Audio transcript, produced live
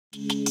I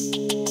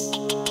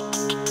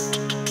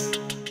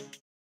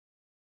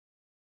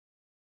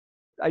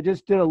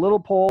just did a little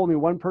poll. I mean,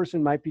 one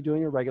person might be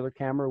doing a regular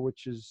camera,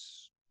 which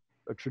is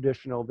a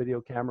traditional video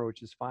camera,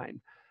 which is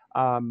fine.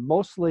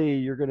 Mostly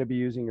you're going to be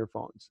using your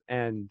phones,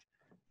 and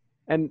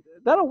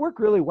that'll work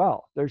really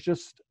well. There's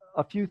just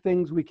a few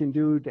things we can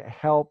do to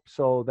help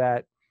so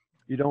that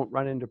you don't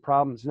run into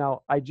problems.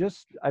 Now, I've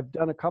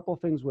done a couple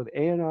things with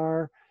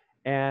A&R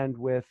and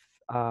with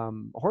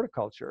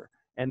horticulture,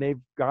 and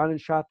they've gone and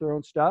shot their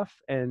own stuff,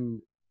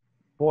 and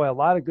boy, a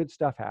lot of good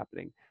stuff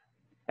happening,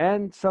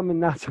 and some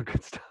not so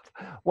good stuff.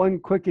 One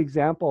quick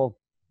example,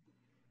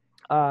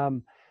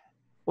 when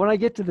I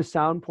get to the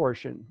sound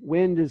portion,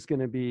 wind is going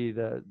to be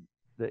the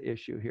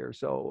issue here.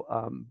 So,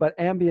 but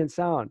ambient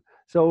sound.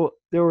 So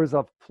there was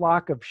a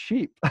flock of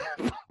sheep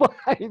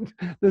behind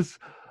this.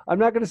 I'm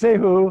not going to say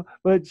who,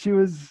 but she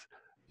was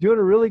doing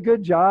a really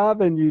good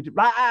job, and you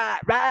rah,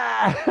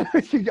 rah.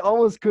 You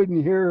almost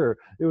couldn't hear her.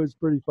 It was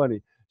pretty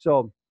funny.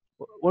 So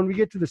when we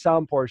get to the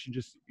sound portion,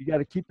 just you got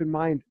to keep in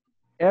mind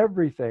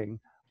everything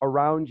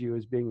around you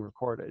is being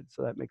recorded,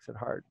 so that makes it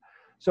hard.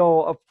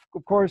 So of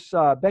course,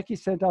 Becky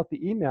sent out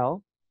the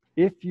email.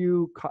 If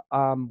you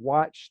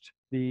watched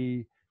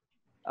the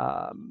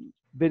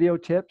video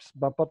tips,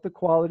 bump up the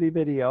quality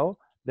video,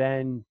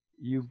 then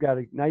you've got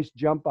a nice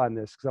jump on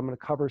this, because I'm going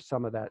to cover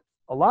some of that,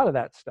 a lot of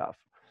that stuff.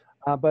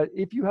 But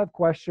if you have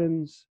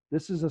questions,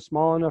 this is a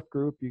small enough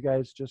group, you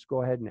guys just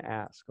go ahead and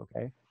ask,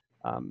 okay?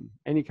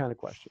 Any kind of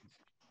questions.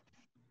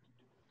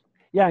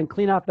 Yeah, and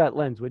clean off that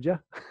lens, would you?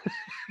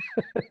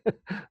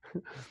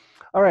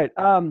 All right.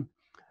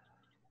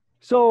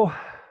 So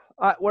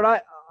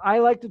what I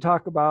like to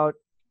talk about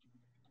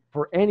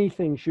for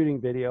anything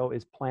shooting video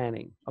is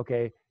planning.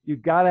 Okay, you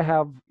got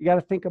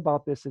to think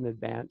about this in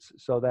advance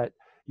so that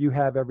you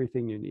have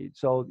everything you need.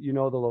 So you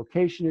know the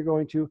location you're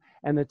going to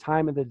and the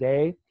time of the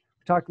day.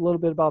 We talked a little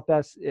bit about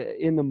this.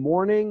 In the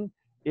morning,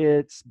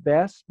 it's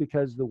best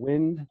because the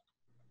wind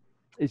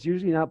is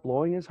usually not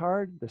blowing as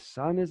hard. The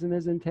sun isn't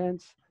as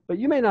intense, but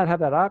you may not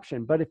have that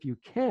option. But if you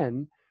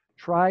can,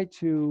 try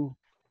to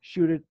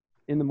shoot it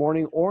in the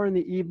morning or in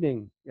the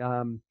evening.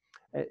 And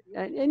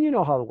you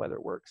know how the weather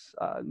works.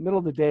 Middle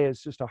of the day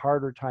is just a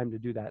harder time to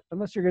do that.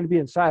 Unless you're going to be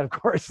inside, of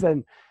course,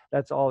 then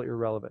that's all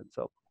irrelevant.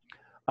 So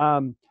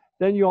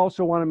then you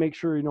also want to make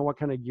sure you know what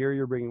kind of gear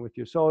you're bringing with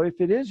you. So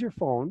if it is your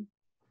phone,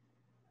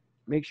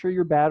 make sure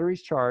your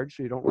battery's charged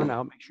so you don't run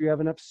out. Make sure you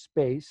have enough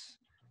space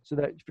so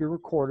that if you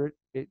record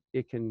it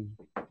can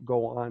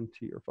go on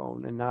to your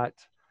phone and not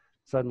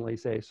suddenly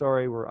say,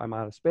 sorry, I'm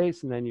out of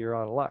space, and then you're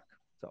out of luck.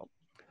 So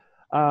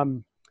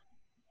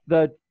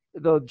the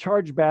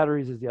charged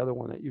batteries is the other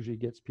one that usually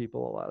gets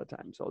people a lot of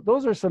times. So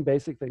those are some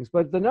basic things.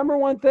 But the number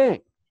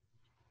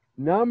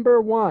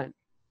one,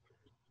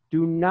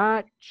 do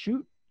not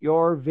shoot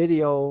your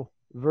video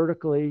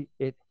vertically.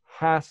 It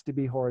has to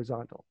be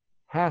horizontal.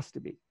 Has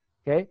to be.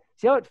 Okay.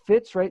 See how it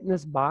fits right in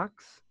this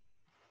box?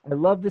 I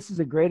love this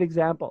is a great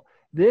example.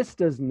 This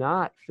does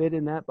not fit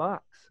in that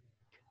box.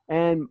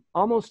 And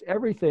almost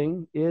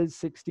everything is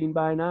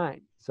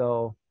 16:9.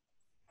 So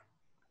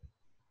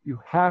you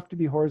have to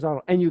be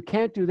horizontal. And you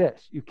can't do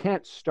this. You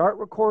can't start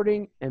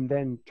recording and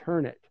then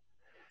turn it,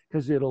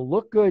 because it'll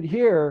look good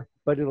here,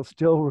 but it'll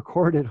still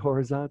record it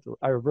horizontal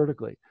or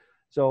vertically.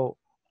 So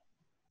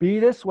be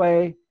this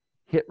way,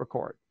 hit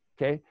record,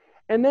 okay?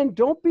 And then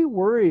don't be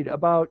worried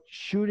about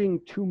shooting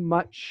too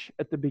much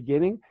at the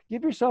beginning.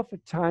 Give yourself a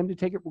time to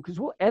take it, because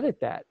we'll edit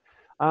that.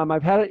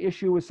 I've had an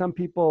issue with some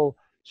people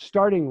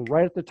starting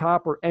right at the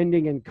top or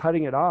ending and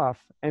cutting it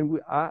off. And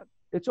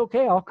it's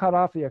okay, I'll cut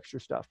off the extra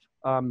stuff.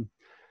 Julianne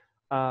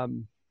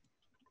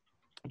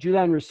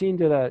Racine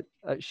did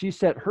she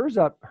set hers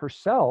up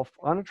herself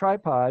on a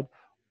tripod,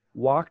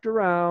 walked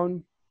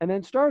around, and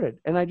then started.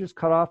 And I just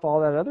cut off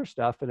all that other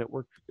stuff, and it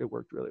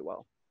worked really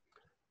well.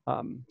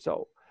 And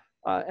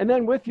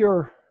then with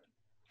your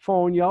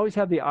phone, you always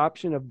have the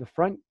option of the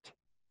front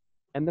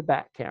and the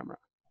back camera,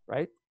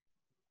 right?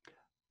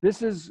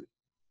 This is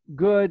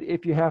good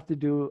if you have to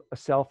do a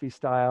selfie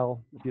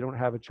style, if you don't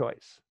have a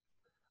choice.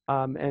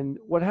 And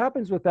what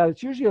happens with that,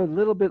 it's usually a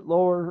little bit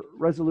lower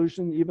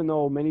resolution, even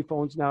though many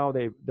phones now,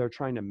 they're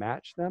trying to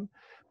match them.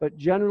 But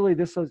generally,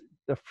 this is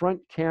the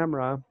front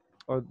camera,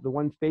 or the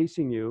one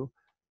facing you,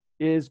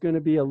 is going to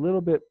be a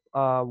little bit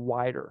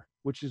wider,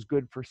 which is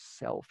good for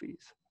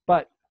selfies.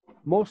 But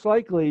most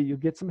likely, you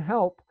get some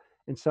help,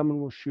 and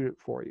someone will shoot it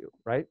for you,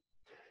 right?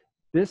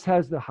 This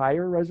has the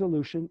higher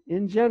resolution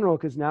in general,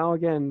 because now,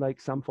 again, like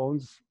some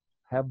phones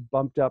have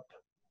bumped up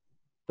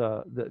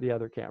the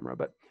other camera,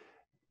 but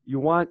you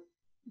want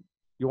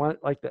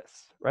it like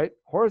this, right?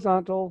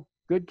 Horizontal,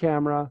 good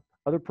camera,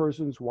 other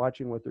person's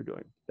watching what they're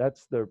doing.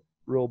 That's the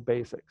real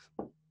basics.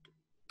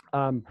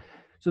 So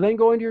then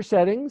go into your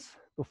settings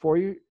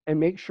and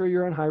make sure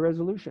you're in high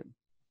resolution.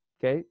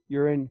 Okay,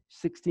 you're in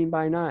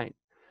 16:9.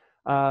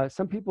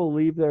 Some people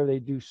leave there, they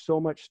do so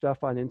much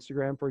stuff on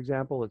Instagram, for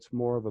example, it's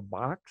more of a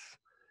box.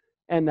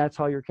 And that's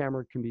how your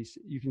camera can be.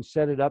 You can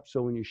set it up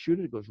so when you shoot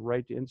it, it goes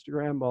right to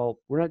Instagram. Well,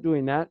 we're not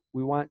doing that.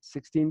 We want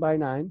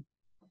 16:9.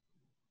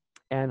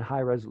 and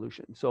high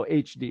resolution. So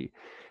HD.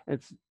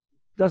 It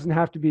doesn't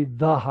have to be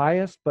the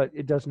highest, but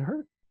it doesn't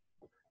hurt.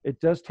 It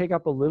does take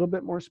up a little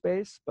bit more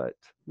space, but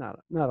not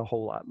a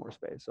whole lot more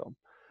space. So,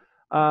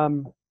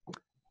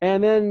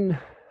 and then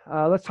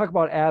let's talk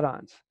about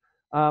add-ons.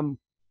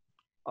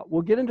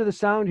 We'll get into the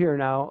sound here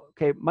now.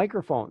 Okay,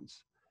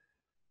 microphones.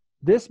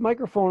 This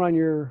microphone on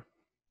your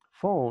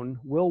phone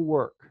will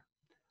work.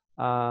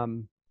 But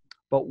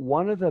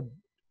one of the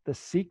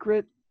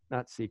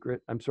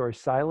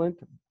silent,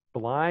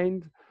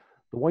 blind,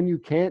 the one you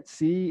can't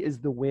see is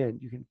the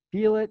wind. You can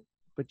feel it,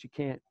 but you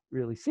can't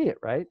really see it,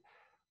 right?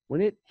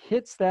 When it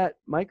hits that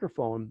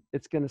microphone,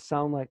 it's going to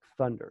sound like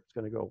thunder. It's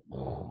going to go,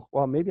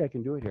 well, maybe I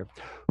can do it here.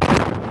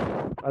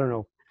 I don't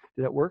know.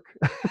 Did that work?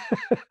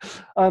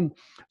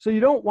 So you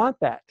don't want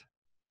that.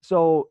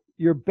 So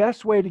your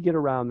best way to get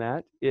around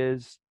that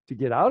is to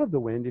get out of the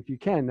wind if you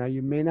can. Now,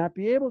 you may not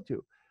be able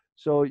to.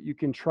 So you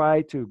can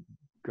try to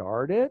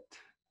guard it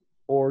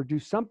or do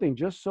something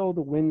just so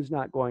the wind's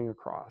not going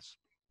across.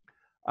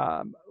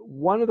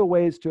 One of the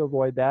ways to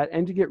avoid that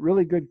and to get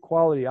really good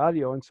quality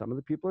audio, and some of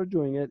the people are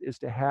doing it, is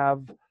to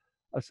have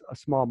a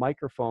small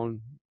microphone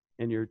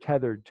and you're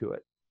tethered to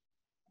it.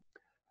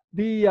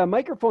 The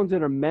microphones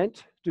that are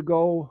meant to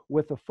go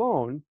with the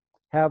phone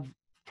have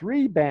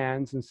 3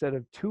 bands instead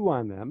of 2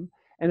 on them,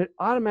 and it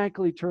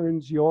automatically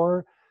turns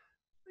your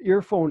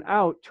earphone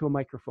out to a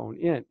microphone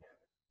in,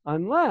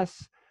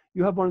 unless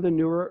you have one of the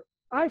newer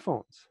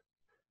iPhones.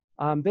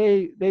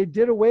 They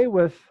did away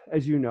with,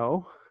 as you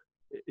know,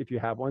 if you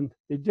have one,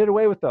 they did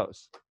away with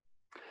those.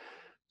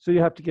 So you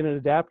have to get an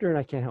adapter, and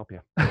I can't help you.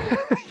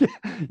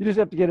 You just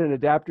have to get an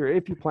adapter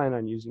if you plan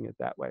on using it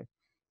that way.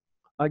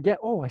 Again,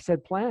 I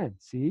said plan.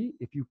 See,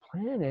 if you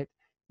plan it,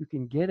 you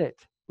can get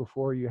it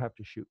before you have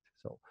to shoot.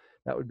 So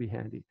that would be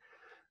handy.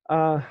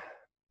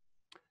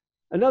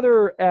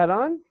 Another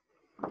add-on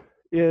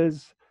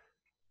is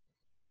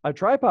a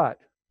tripod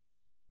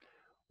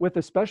with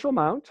a special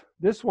mount.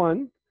 This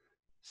one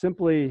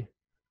simply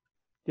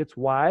gets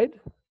wide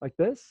like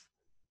this,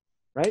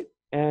 right?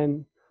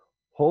 And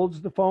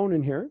holds the phone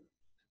in here.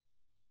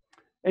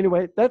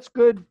 Anyway, that's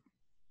good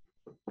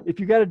if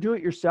you got to do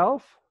it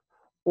yourself,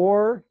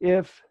 or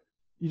if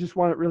you just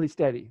want it really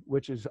steady,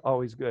 which is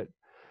always good.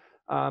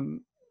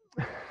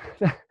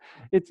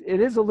 It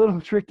is a little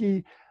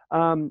tricky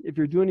if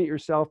you're doing it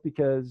yourself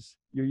because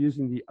you're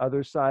using the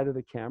other side of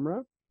the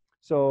camera.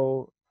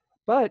 So,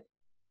 but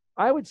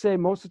I would say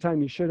most of the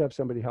time you should have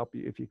somebody help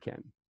you if you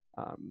can.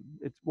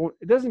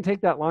 It doesn't take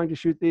that long to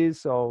shoot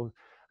these, so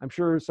I'm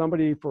sure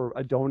somebody for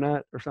a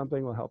donut or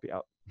something will help you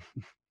out.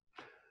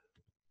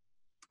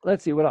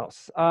 Let's see what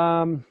else.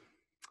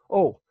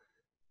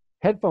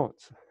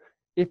 Headphones.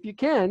 If you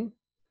can,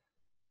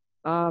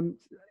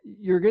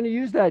 you're going to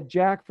use that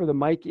jack for the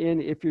mic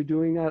in if you're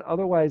doing that.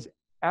 Otherwise,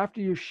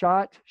 after you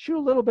shot, shoot a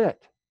little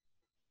bit,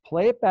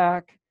 play it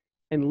back,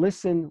 and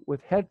listen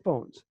with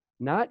headphones,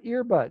 not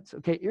earbuds.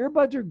 Okay,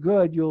 earbuds are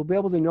good. You'll be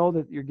able to know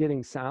that you're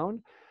getting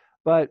sound,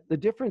 but the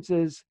difference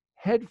is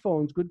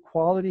headphones, good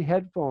quality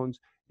headphones,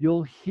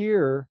 you'll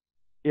hear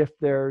if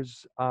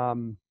there's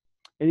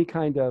any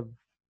kind of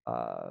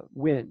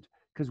wind,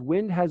 because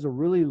wind has a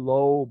really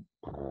low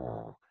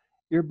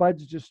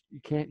earbuds. Just you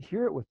can't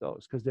hear it with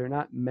those because they're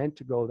not meant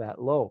to go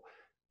that low.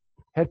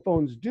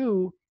 Headphones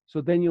do, so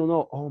then you'll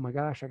know, oh my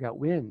gosh, I got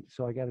wind,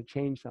 so I got to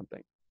change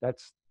something.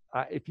 That's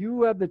if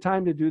you have the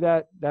time to do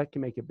that, that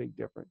can make a big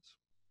difference.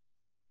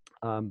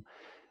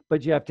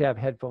 But you have to have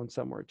headphones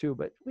somewhere too,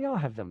 but we all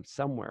have them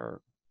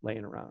somewhere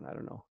laying around. I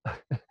don't know.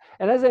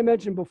 And as I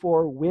mentioned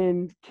before,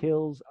 wind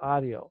kills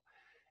audio.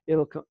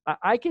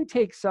 I can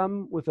take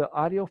some with an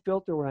audio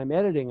filter when I'm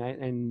editing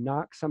and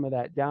knock some of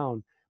that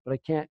down, but I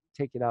can't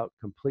take it out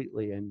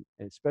completely, and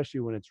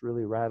especially when it's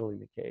really rattling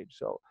the cage.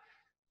 So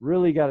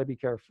really got to be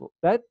careful.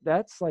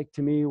 That's like,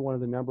 to me, one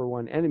of the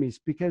 #1 enemies,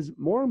 because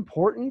more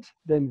important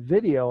than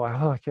video,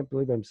 I can't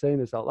believe I'm saying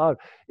this out loud,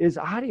 is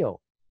audio,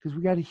 because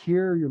we got to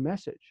hear your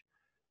message.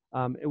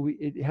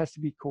 It has to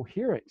be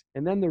coherent,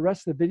 and then the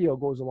rest of the video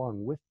goes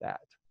along with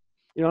that.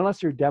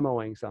 Unless you're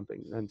demoing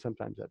something, then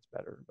sometimes that's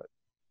better. But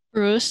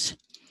Bruce?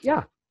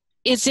 Yeah.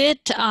 Is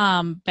it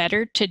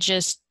better to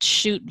just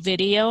shoot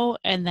video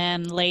and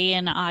then lay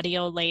in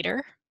audio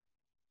later?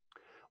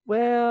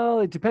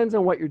 Well, it depends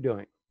on what you're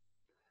doing.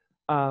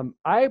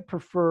 I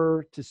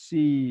prefer to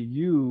see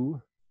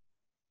you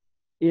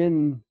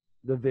in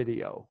the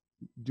video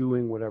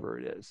doing whatever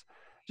it is,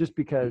 just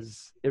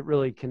because it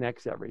really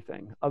connects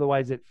everything.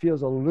 Otherwise, it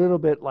feels a little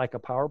bit like a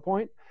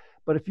PowerPoint.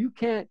 But if you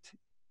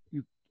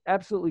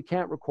absolutely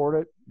can't record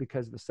it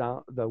because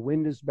the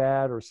wind is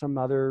bad or some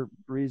other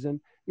reason,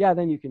 yeah,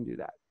 then you can do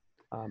that.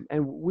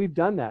 And we've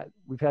done that.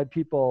 We've had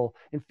people,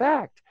 in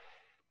fact,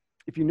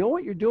 if you know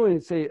what you're doing,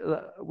 and say,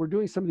 we're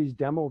doing some of these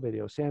demo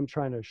videos, say I'm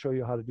trying to show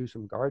you how to do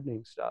some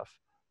gardening stuff.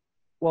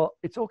 Well,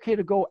 it's okay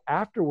to go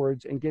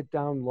afterwards and get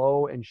down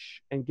low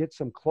and get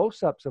some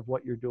close-ups of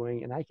what you're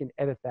doing, and I can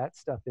edit that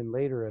stuff in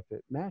later if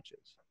it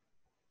matches.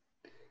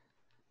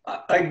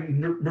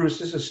 Bruce,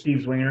 this is Steve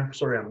Zwinger.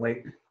 Sorry I'm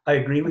late. I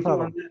agree with you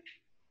on that.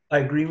 I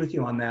agree with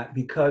you on that,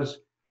 because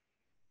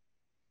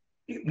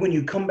when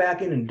you come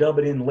back in and dub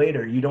it in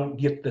later, you don't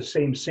get the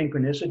same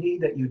synchronicity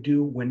that you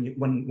do when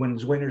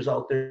Zwinger's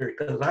out there.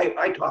 Because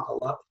I talk a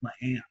lot with my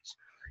hands,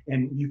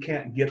 and you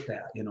can't get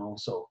that, you know.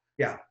 So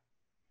yeah,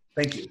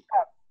 thank you.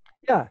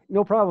 Yeah,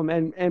 no problem.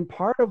 And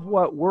part of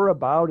what we're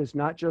about is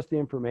not just the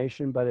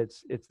information, but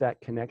it's that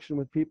connection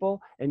with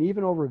people. And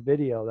even over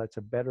video, that's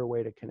a better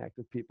way to connect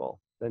with people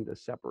than to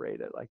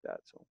separate it like that.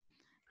 So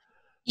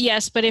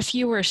Yes, but if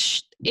you were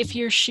if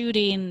you're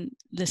shooting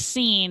the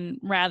scene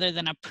rather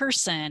than a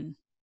person,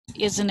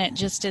 isn't it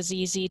just as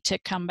easy to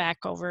come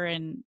back over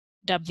and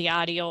dub the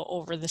audio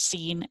over the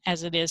scene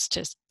as it is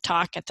to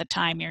talk at the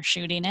time you're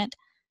shooting it?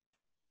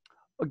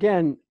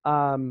 again,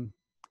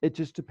 it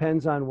just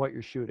depends on what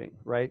you're shooting,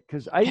 right?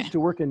 Because I Okay. used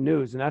to work in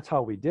news, and that's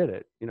how we did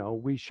it. You know,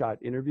 we shot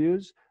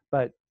interviews,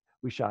 but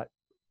we shot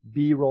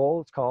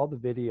B-roll, it's called, the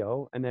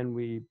video, and then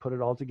we put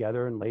it all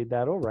together and laid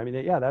that over. I mean,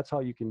 yeah, that's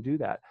how you can do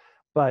that.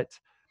 But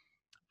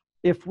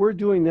if we're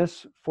doing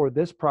this for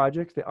this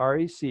project, the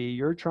REC,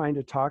 you're trying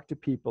to talk to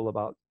people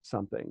about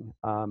something.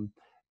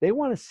 They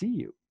want to see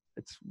you.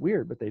 It's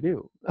weird, but they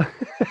do.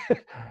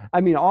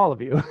 I mean, all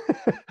of you.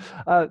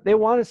 They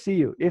want to see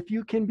you. If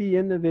you can be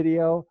in the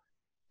video,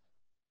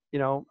 you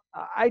know,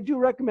 I do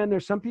recommend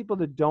there's some people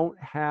that don't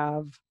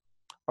have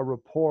a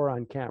rapport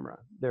on camera.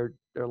 They're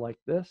like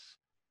this.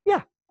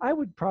 Yeah, I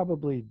would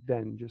probably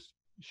then just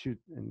shoot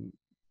and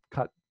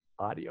cut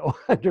audio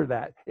under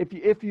that.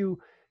 If you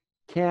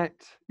can't,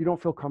 you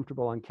don't feel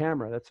comfortable on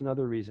camera, that's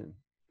another reason.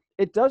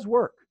 It does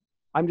work.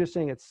 I'm just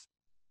saying it's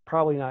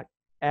probably not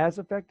as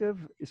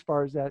effective as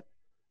far as that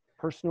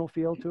personal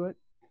feel to it.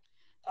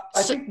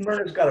 I think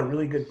Myrna's got a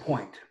really good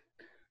point.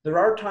 There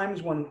are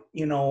times when,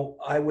 you know,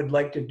 I would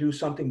like to do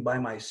something by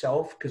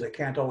myself because I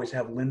can't always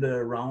have Linda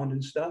around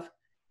and stuff.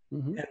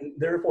 Mm-hmm. And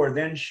therefore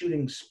then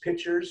shooting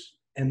pictures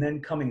and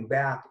then coming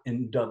back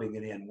and dubbing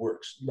it in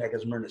works, like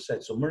as Myrna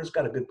said. So Myrna's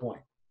got a good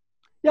point.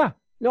 Yeah,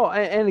 no,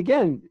 and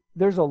again,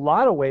 there's a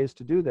lot of ways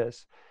to do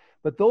this,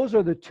 but those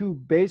are the two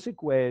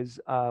basic ways.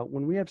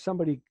 When we have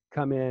somebody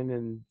come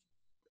in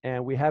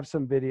and we have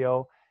some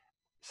video,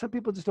 some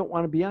people just don't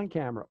want to be on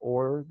camera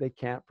or they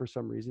can't for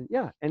some reason.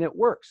 Yeah, and it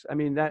works. I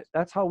mean,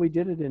 that's how we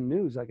did it in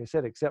news, like I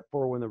said, except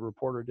for when the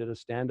reporter did a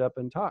stand up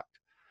and talked.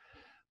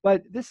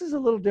 But this is a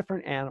little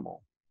different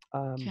animal.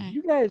 Okay.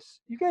 You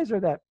guys are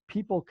that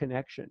people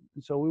connection,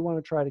 and so we want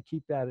to try to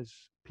keep that as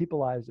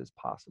peopleized as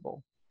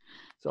possible.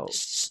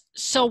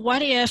 So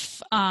what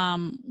if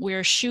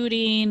we're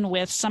shooting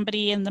with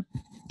somebody in the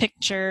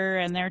picture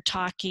and they're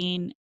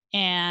talking,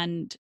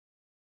 and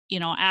you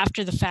know,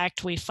 after the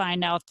fact we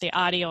find out the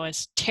audio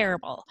is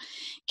terrible?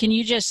 Can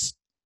you just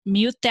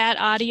mute that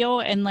audio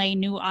and lay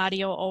new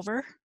audio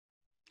over?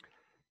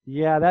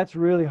 Yeah, that's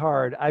really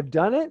hard. I've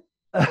done it,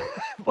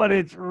 but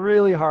it's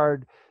really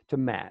hard to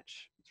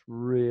match. It's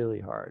really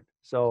hard.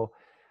 So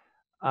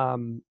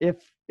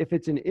if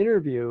it's an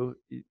interview,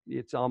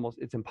 it's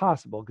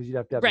impossible because you'd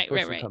have to have a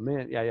person come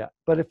in. Yeah.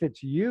 But if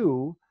it's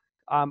you,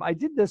 I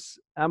did this.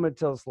 I'm going to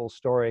tell this little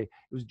story.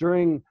 It was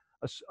during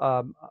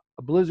a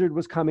blizzard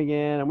was coming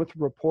in. I'm with a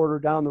reporter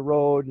down the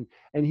road,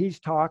 and he's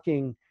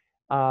talking,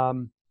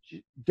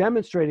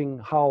 demonstrating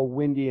how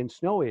windy and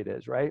snowy it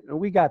is, right? And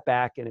we got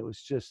back, and it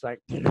was just like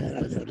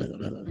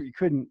you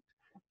couldn't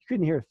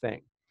hear a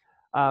thing.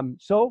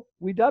 So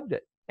we dubbed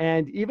it,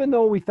 and even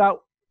though we thought,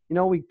 you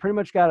know, we pretty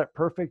much got it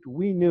perfect,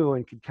 we knew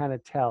and could kind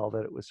of tell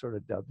that it was sort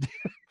of dubbed.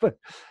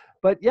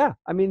 but yeah,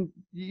 I mean,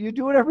 you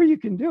do whatever you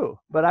can do,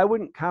 but I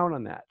wouldn't count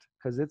on that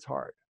because it's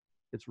hard.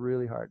 It's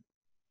really hard.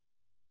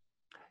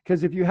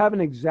 Because if you have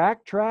an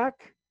exact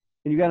track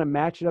and you got to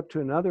match it up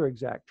to another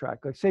exact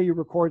track, like say you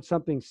record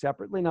something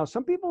separately. Now,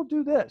 some people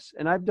do this,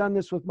 and I've done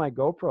this with my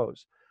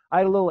GoPros. I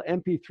had a little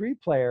MP3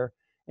 player,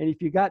 and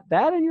if you got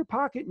that in your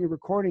pocket and you're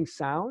recording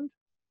sound,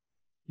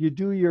 you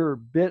do your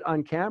bit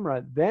on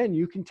camera, then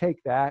you can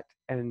take that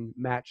and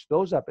match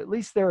those up. At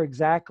least they're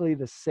exactly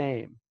the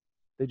same.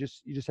 You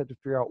just have to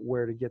figure out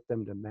where to get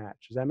them to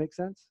match. Does that make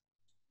sense?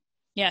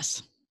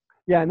 Yes.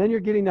 Yeah, and then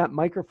you're getting that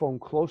microphone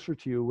closer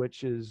to you,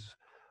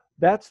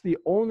 that's the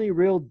only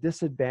real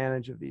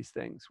disadvantage of these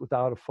things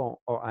without a phone,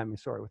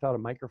 without a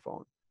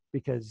microphone,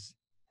 because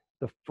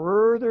the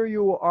further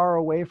you are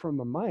away from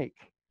a mic,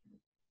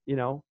 you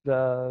know,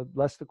 the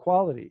less the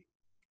quality.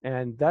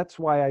 And that's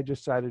why I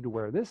decided to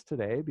wear this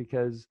today,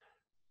 because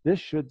this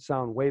should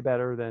sound way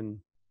better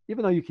than,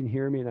 even though you can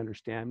hear me and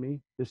understand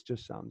me, this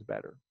just sounds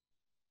better.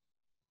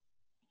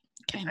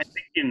 Okay. I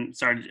think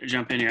sorry to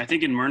jump in here. I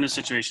think in Myrna's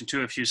situation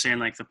too, if she was saying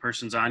like the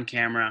person's on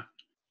camera,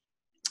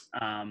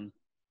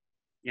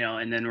 you know,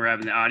 and then we're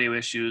having the audio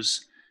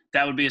issues,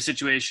 that would be a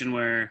situation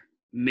where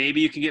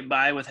maybe you can get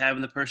by with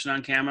having the person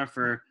on camera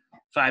for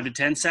 5 to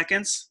 10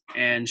 seconds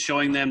and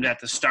showing them at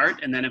the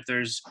start. And then if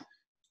there's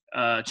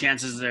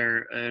chances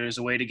there's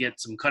a way to get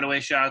some cutaway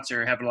shots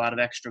or have a lot of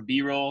extra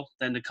B-roll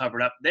then to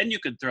cover it up, then you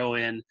could throw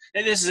in,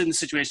 and this is in the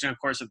situation, of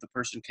course, if the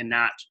person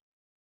cannot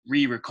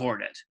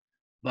re-record it.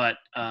 But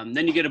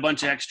then you get a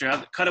bunch of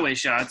extra cutaway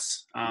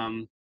shots,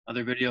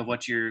 other video of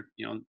what you're,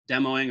 you know,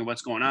 demoing or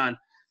what's going on.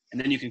 And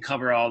then you can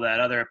cover all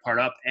that other part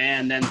up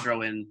and then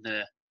throw in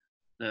the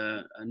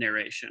the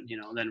narration,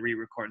 then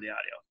re-record the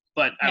audio.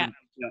 But Yeah.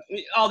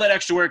 All that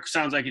extra work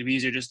sounds like it'd be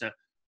easier just to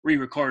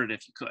re-record it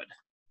if you could.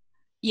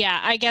 Yeah,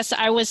 I guess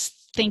I was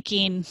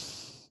thinking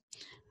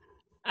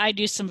I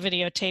do some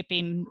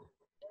videotaping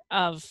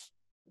of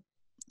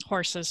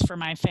horses for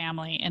my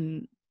family,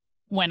 and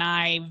when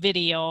I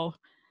video,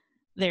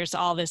 there's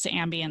all this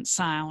ambient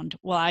sound.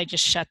 Well, I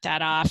just shut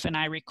that off and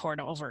I record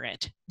over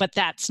it. But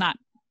that's not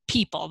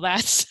people.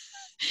 That's,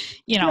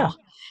 Yeah.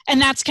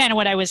 and that's kind of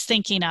what I was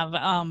thinking of.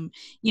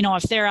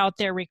 If they're out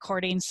there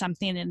recording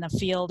something in the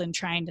field and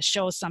trying to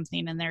show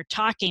something and they're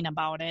talking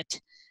about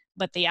it,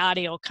 but the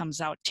audio comes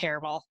out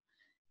terrible,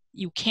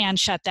 you can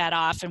shut that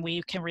off and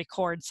we can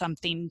record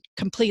something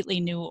completely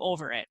new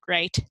over it,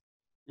 right?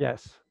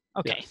 Yes.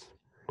 Okay. Yes.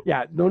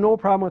 Yeah, no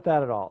problem with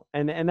that at all.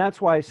 And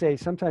that's why I say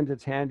sometimes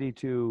it's handy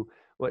to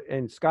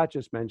and Scott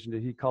just mentioned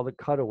it, he called it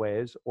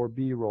cutaways or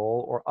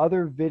B-roll or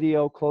other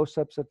video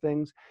close-ups of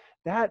things.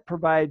 That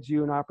provides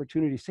you an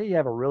opportunity. Say you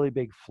have a really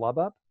big flub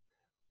up.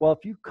 Well,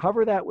 if you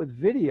cover that with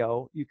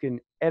video, you can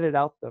edit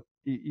out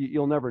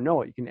you'll never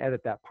know it. You can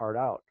edit that part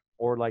out.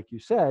 Or like you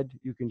said,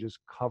 you can just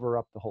cover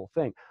up the whole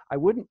thing. I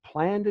wouldn't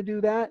plan to do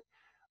that,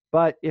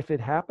 but if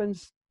it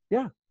happens,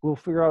 yeah, we'll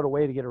figure out a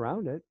way to get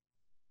around it.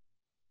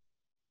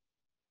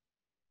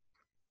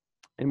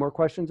 Any more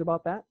questions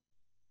about that?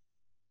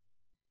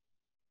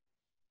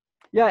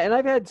 Yeah, and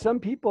I've had some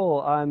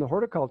people in the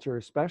horticulture,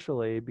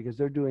 especially because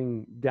they're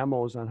doing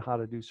demos on how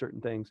to do certain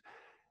things.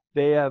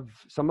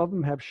 Some of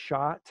them have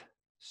shot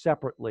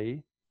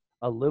separately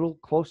a little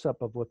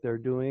close-up of what they're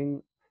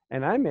doing,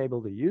 and I'm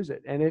able to use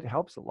it, and it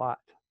helps a lot.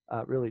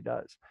 It really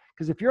does.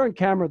 Because if you're on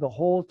camera the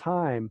whole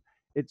time,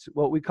 it's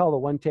what we call the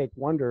one-take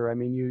wonder. I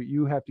mean,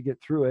 you have to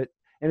get through it,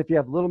 and if you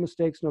have little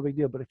mistakes, no big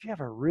deal. But if you have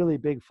a really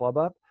big flub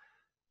up,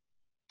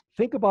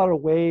 think about a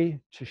way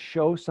to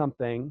show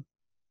something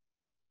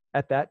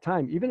at that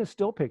time, even a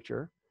still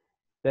picture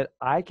that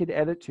I could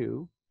edit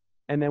to,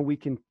 and then we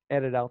can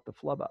edit out the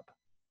flub up.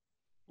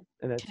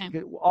 And that's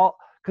all,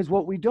 because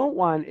what we don't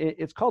want,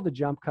 it's called the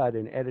jump cut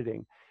in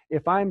editing.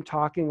 If I'm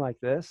talking like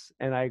this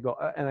and I go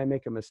and I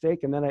make a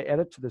mistake and then I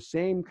edit to the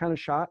same kind of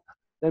shot,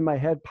 then my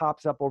head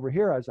pops up over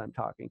here as I'm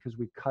talking because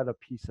we cut a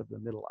piece of the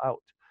middle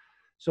out.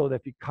 So that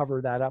if you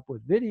cover that up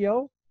with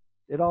video,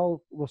 it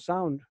all will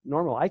sound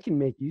normal. I can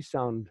make you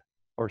sound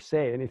or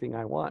say anything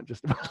I want,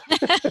 just about.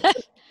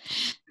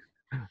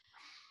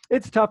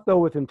 It's tough though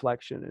with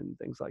inflection and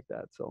things like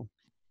that. So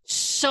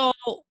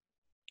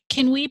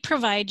can we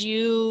provide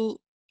you,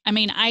 I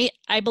mean,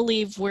 I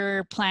believe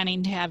we're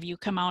planning to have you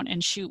come out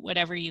and shoot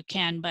whatever you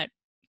can, but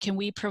can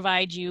we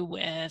provide you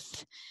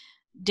with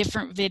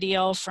different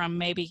video from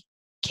maybe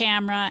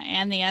camera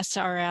and the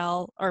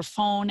SRL, or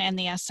phone and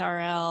the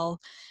SRL,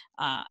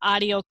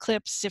 audio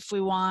clips if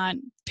we want,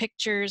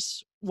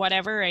 pictures,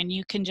 whatever, and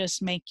you can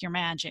just make your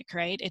magic,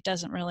 right? It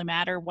doesn't really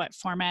matter what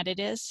format it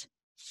is.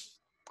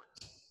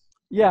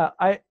 Yeah,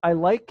 I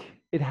like,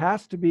 it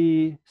has to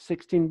be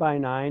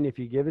 16:9. If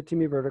you give it to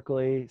me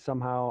vertically,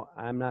 somehow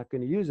I'm not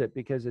going to use it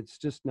because it's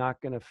just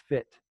not going to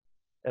fit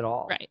at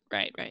all.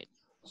 Right.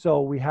 So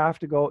we have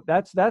to go,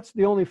 that's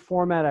the only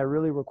format I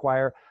really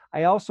require.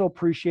 I also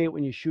appreciate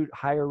when you shoot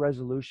higher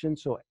resolution.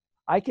 So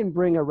I can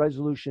bring a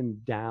resolution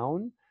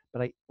down,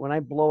 but when I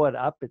blow it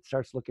up, it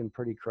starts looking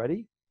pretty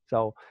cruddy.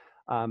 So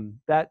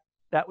that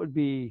would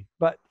be,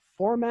 but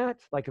format,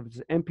 like if it's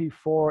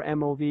MP4,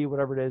 MOV,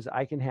 whatever it is,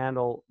 I can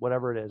handle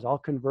whatever it is. I'll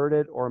convert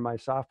it, or my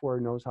software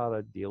knows how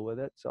to deal with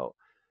it. So,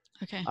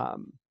 okay.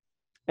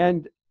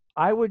 And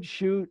I would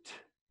shoot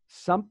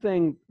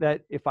something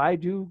that if I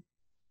do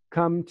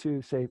come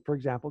to, say, for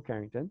example,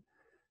 Carrington,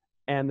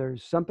 and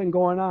there's something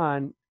going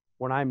on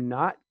when I'm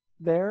not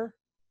there,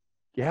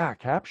 yeah,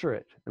 capture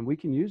it and we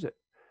can use it.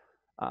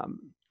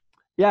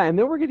 Yeah, and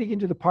then we're getting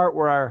into the part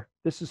where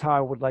this is how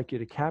I would like you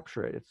to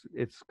capture it.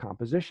 It's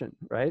composition,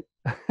 right?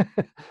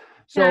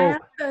 So can I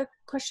ask a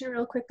question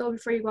real quick though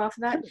before you go off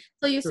of that?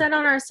 So you said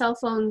on our cell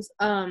phones,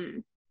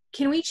 can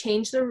we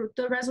change the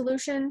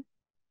resolution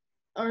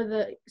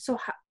or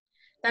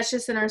that's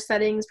just in our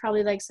settings,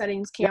 probably like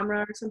settings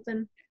camera or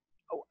something?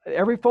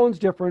 Every phone's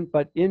different,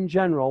 but in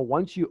general,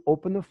 once you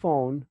open the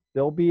phone,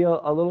 there'll be a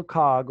little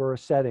cog or a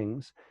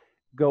settings.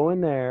 Go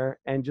in there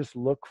and just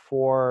look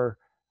for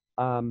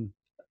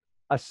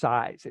a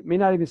size. It may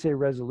not even say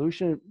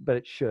resolution, but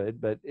it should,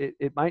 but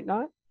it might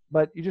not.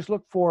 But you just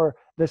look for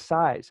the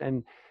size,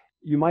 and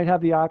you might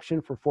have the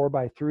option for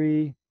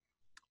 4:3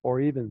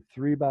 or even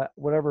 3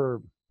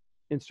 whatever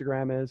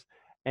Instagram is.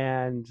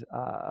 And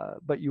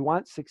but you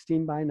want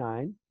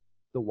 16:9,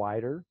 the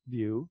wider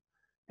view,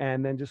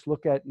 and then just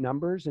look at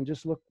numbers and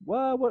just look,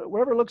 well,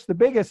 whatever looks the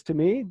biggest to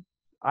me.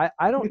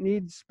 I don't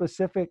need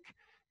specific.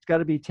 It's got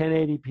to be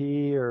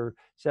 1080p or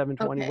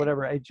 720,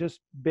 whatever. It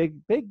just big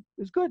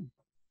is good.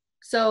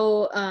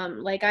 So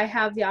like I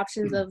have the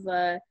options of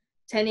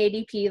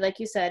 1080p, like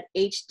you said,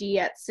 HD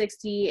at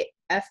 60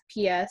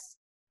 FPS,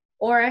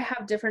 or I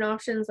have different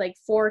options like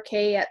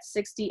 4K at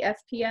 60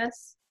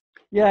 FPS.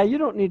 Yeah, you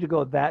don't need to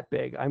go that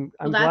big. I'm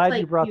glad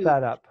you brought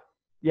that up.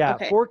 Yeah,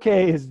 okay.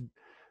 4K is,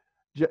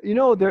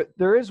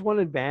 there is one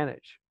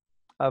advantage.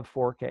 of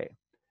 4K.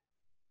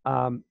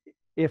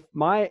 If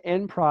my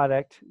end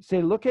product,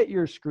 say, look at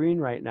your screen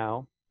right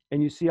now,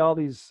 and you see all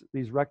these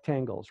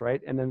rectangles,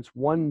 right? And then it's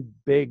one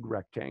big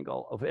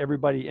rectangle of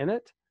everybody in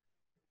it.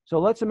 So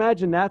let's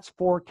imagine that's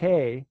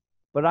 4K,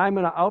 but I'm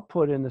going to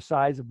output in the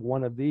size of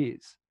one of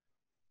these.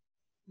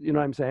 You know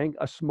what I'm saying?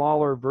 A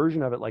smaller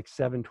version of it, like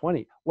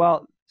 720.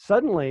 Well,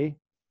 suddenly,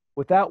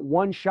 with that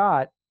one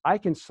shot, I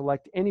can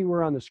select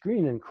anywhere on the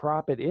screen and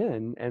crop it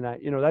in, and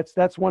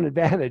that's one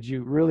advantage.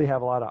 You really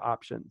have a lot of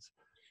options.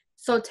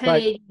 So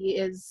 1080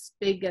 is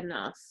big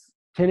enough.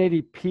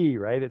 1080p,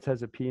 right? It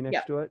says a P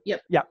next to it.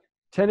 Yep. Yeah.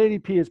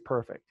 1080p is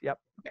perfect. Yep.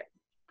 Okay.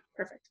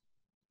 Perfect.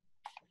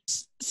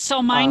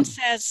 So mine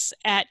says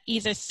at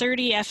either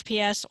 30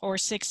 FPS or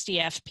 60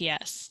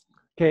 FPS.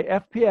 Okay,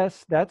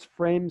 FPS, that's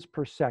frames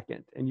per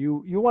second, and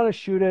you want to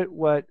shoot it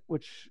what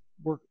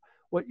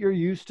you're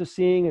used to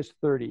seeing is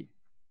 30,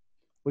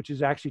 which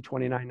is actually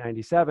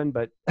 29.97,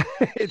 but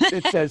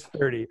it says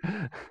 30.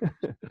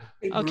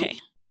 Okay.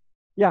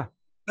 Yeah.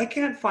 I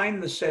can't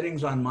find the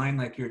settings on mine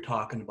like you're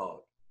talking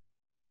about.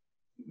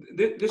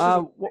 This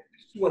is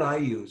what I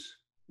use.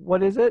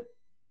 What is it?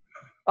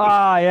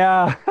 Ah,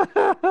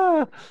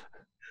 yeah.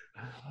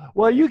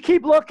 Well, you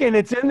keep looking.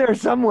 It's in there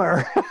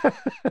somewhere.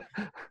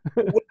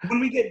 When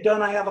we get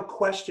done, I have a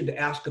question to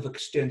ask of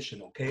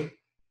extension, okay?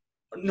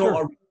 No,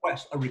 Sure.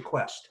 a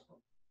request.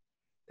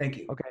 Thank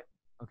you.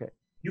 Okay.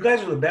 You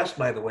guys are the best,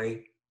 by the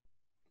way.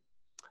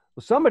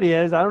 Well, somebody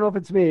is. I don't know if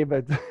it's me,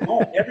 but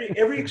No,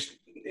 every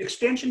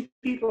extension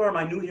people are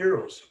my new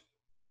heroes.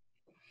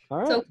 all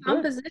right. So good.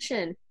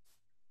 composition.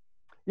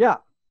 Yeah.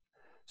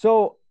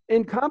 So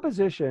in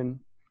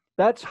composition,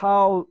 that's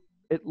how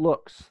it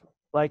looks.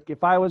 Like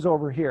if I was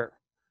over here,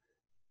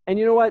 and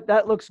you know what?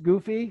 That looks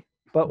goofy,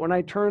 but when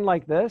I turn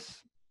like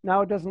this,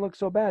 now it doesn't look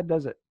so bad,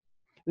 does it?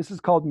 This is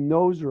called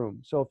nose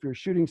room. So if you're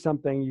shooting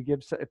something,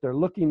 if they're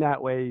looking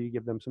that way, you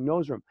give them some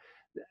nose room.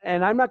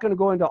 And I'm not going to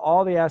go into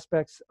all the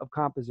aspects of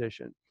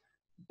composition.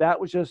 That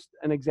was just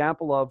an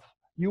example of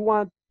you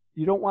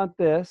don't want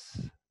this,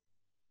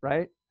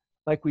 right?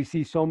 Like we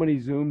see so many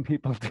Zoom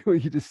people do,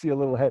 you just see a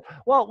little head.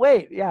 Well,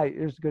 wait, yeah,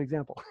 here's a good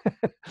example.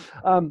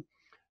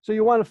 So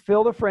you want to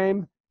fill the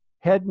frame,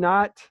 head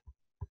not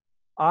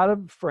out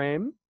of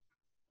frame,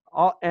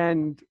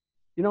 and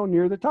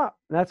near the top.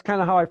 And that's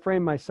kind of how I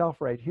frame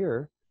myself right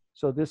here.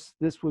 So this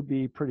would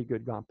be pretty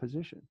good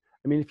composition.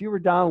 I mean, if you were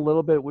down a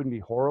little bit, it wouldn't be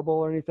horrible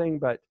or anything,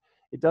 but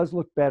it does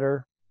look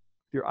better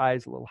if your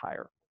eye's a little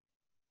higher.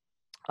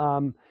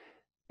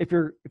 If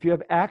you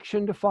have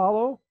action to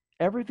follow,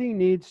 everything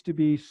needs to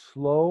be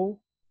slow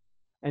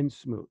and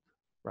smooth,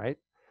 right?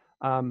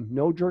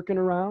 No jerking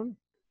around,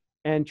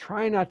 and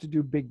try not to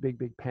do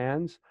big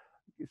pans.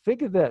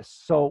 Think of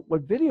this. So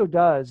what video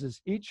does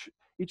is each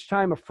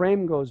time a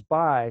frame goes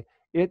by,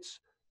 it's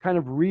kind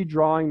of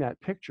redrawing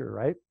that picture,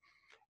 right?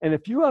 And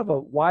if you have a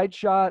wide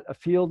shot, a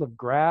field of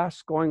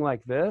grass going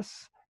like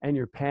this, and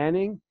you're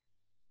panning,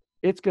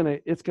 it's gonna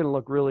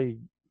look really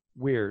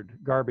weird,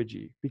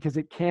 garbagey, because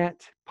it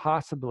can't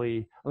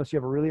possibly, unless you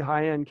have a really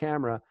high-end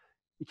camera,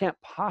 you can't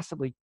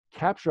possibly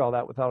capture all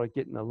that without it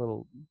getting a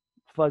little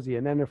fuzzy.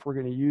 And then if we're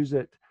going to use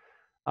it,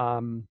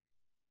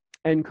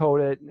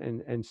 encode it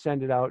and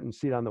send it out and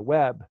see it on the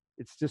web,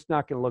 it's just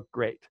not going to look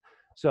great.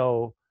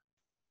 So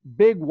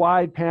big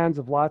wide pans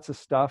of lots of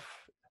stuff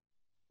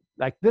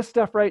like this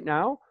stuff right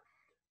now,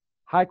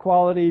 high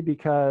quality,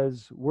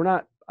 because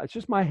it's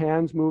just my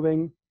hands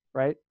moving,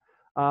 right?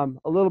 A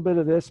little bit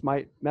of this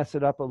might mess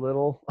it up a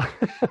little,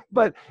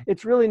 but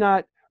it's really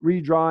not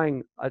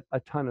redrawing a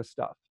ton of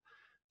stuff.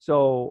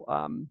 So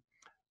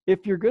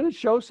if you're going to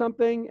show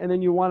something and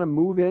then you want to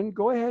move in,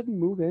 go ahead and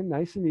move in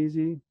nice and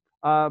easy.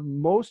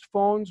 Most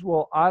phones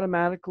will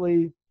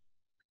automatically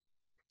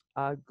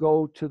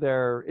go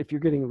to if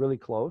you're getting really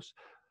close,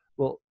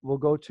 we'll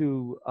go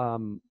to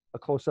a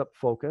close-up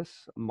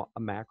focus, a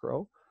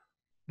macro.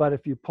 But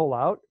if you pull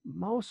out,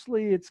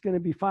 mostly it's going to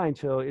be fine.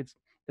 So it's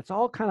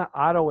all kind of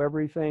auto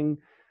everything,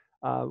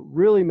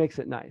 really makes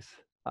it nice.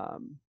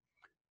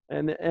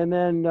 And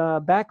then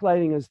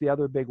backlighting is the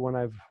other big one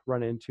I've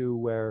run into,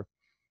 where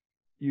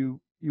you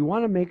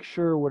want to make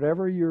sure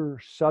whatever your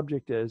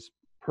subject is,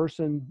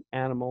 person,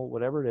 animal,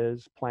 whatever it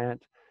is,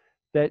 plant,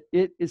 that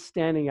it is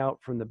standing out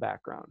from the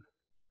background.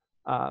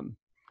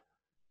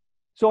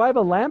 So I have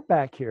a lamp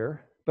back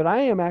here, but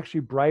I am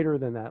actually brighter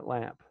than that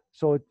lamp.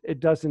 So it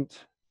doesn't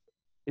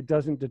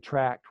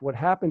detract. What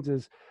happens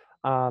is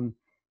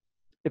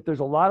if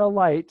there's a lot of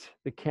light,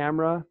 the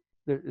camera,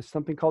 there is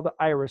something called the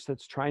iris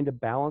that's trying to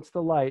balance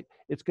the light.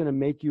 It's going to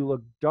make you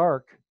look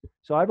dark.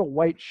 So I have a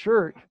white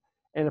shirt,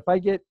 and if I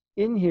get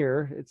in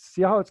here,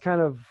 see how it's kind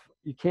of,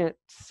 you can't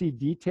see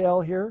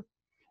detail here.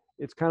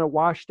 It's kind of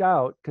washed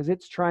out because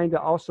it's trying to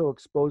also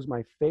expose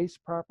my face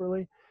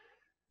properly.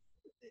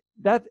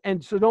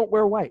 And so don't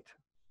wear white.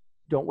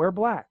 Don't wear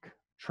black.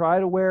 Try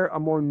to wear a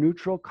more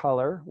neutral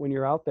color when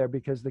you're out there,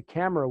 because the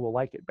camera will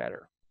like it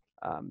better.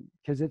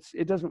 Because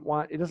it doesn't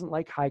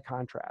like high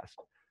contrast.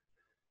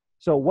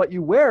 So what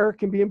you wear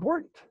can be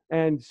important.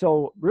 And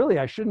so really,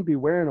 I shouldn't be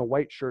wearing a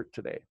white shirt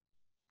today.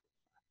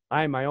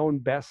 I'm my own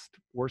best,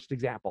 worst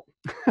example.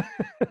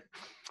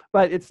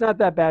 But it's not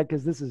that bad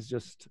because this is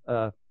just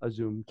a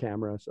Zoom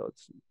camera. So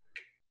it's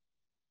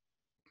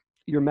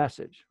your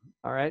message.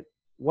 All right.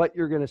 What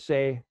you're going to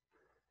say.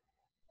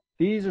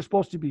 These are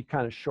supposed to be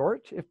kind of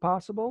short if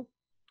possible.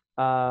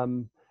 Now,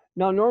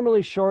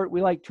 normally short,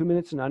 we like 2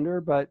 minutes and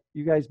under, but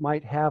you guys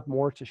might have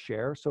more to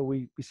share. So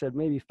we said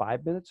maybe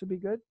 5 minutes would be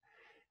good.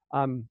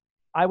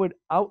 I would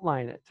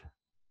outline it.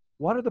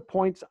 What are the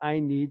points I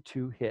need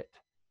to hit?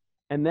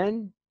 And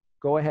then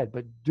go ahead,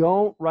 but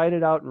don't write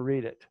it out and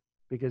read it,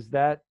 because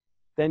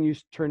then you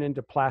turn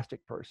into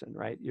plastic person,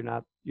 right? You're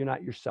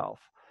not yourself.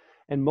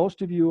 And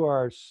most of you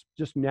are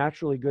just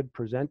naturally good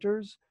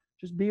presenters.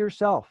 Just be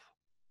yourself.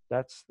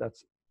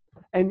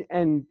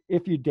 And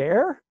if you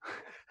dare,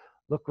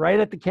 look right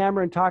at the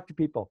camera and talk to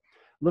people.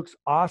 Looks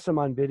awesome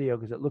on video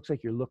because it looks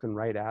like you're looking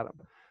right at them.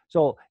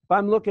 So if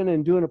I'm looking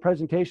and doing a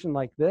presentation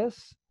like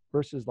this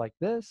versus like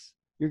this,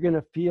 you're going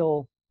to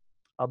feel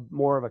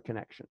more of a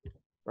connection,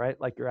 right?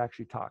 Like you're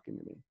actually talking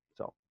to me.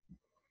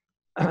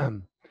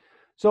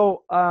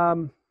 So,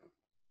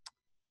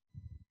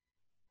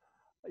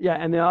 yeah,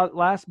 and the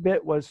last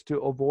bit was to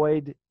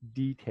avoid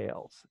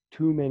details,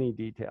 too many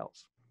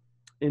details.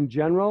 In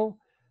general,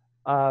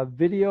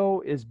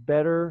 video is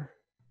better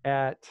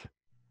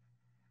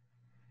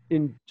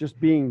in just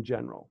being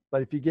general.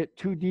 But if you get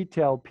too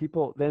detailed,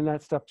 then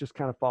that stuff just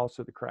kind of falls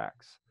through the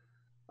cracks.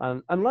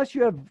 Unless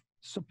you have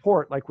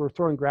support, like we're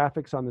throwing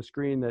graphics on the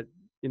screen that,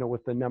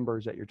 with the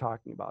numbers that you're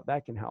talking about,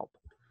 that can help.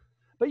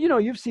 But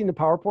you've seen the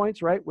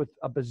PowerPoints, right? With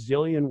a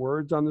bazillion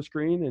words on the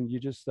screen, and you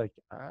just like,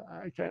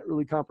 I can't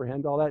really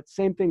comprehend all that.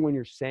 Same thing when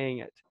you're saying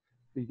it.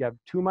 You have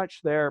too much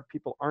there,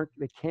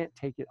 they can't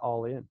take it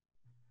all in.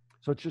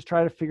 So just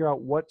try to figure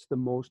out what's the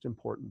most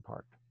important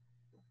part.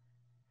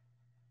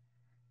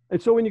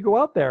 And so when you go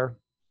out there,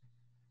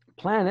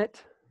 plan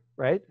it,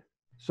 right?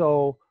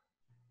 So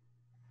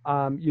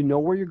you know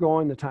where you're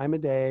going, the time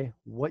of day,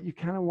 what you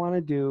kind of want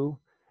to do,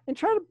 and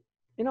try to,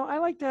 I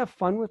like to have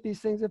fun with these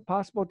things if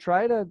possible.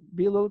 Try to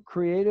be a little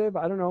creative.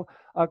 I don't know.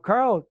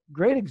 Carl,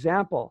 great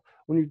example.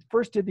 When he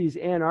first did these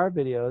A&R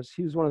videos,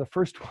 he was one of the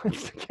first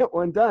ones to get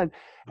one done.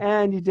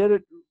 And he did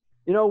it,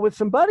 with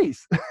some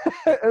buddies.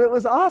 And it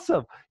was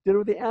awesome. Did it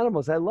with the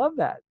animals. I love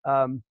that.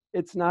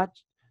 It's not,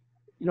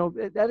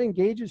 that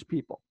engages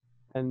people.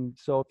 And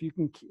so if you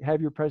can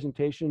have your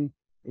presentation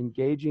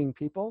engaging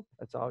people,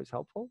 that's always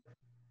helpful.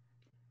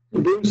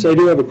 Bruce, I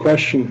do have a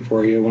question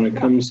for you when it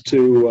comes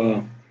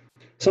to,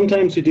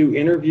 sometimes you do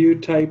interview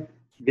type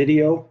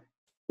video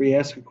where you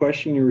ask a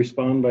question, you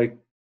respond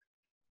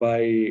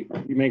you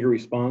make a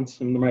response,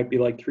 and there might be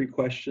like 3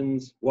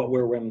 questions: what,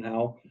 where, when, and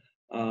how.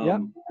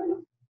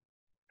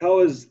 How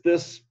is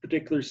this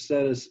particular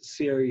set of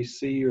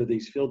CREC or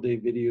these field day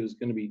videos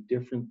going to be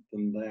different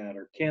than that?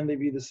 Or can they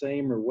be the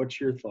same, or what's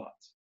your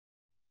thoughts?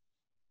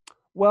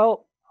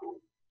 Well,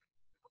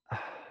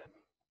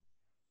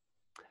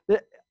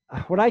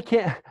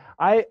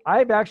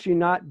 I've actually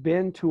not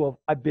been to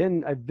I've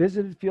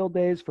visited field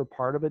days for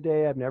part of a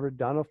day. I've never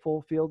done a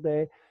full field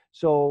day.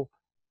 So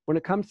when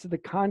it comes to the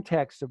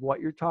context of what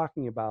you're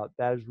talking about,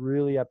 that is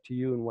really up to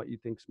you and what you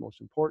think is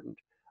most important.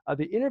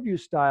 The interview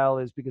style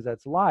is because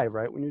that's live,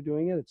 right? When you're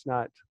doing it, it's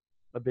not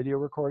a video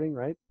recording,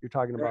 right? You're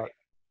talking about, right.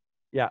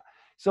 Yeah.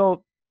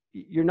 So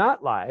you're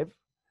not live,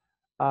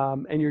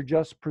 and you're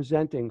just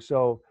presenting.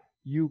 So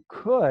you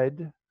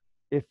could,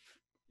 if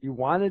you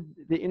wanted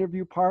the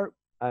interview part,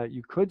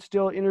 you could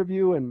still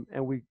interview, and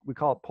we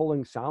call it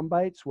pulling sound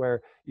bites,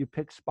 where you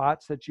pick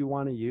spots that you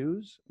want to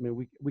use. I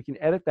mean, we can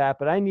edit that,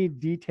 but I need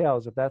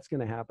details if that's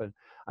going to happen.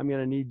 I'm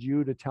going to need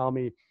you to tell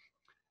me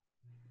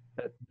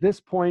at this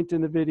point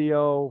in the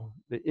video,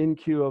 the in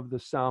cue of the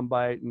sound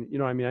bite, and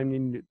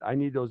I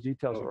need those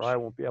details, or I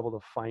won't be able to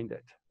find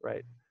it,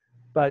 right?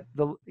 But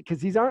because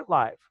these aren't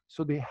live,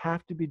 so they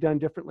have to be done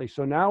differently.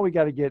 So now we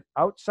got to get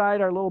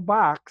outside our little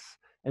box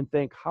and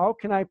think, how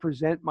can I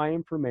present my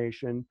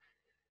information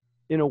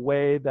in a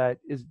way that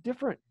is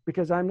different,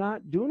 because I'm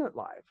not doing it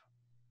live.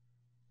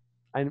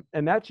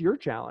 And that's your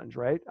challenge,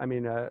 right? I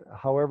mean,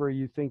 however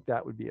you think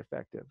that would be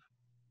effective.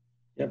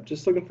 Yep,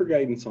 just looking for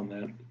guidance on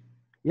that.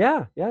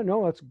 Yeah,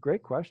 no, that's a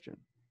great question.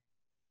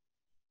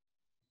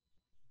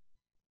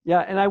 Yeah,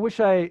 and I wish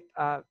and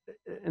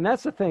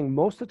that's the thing,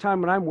 most of the time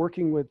when I'm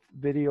working with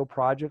video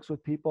projects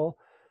with people,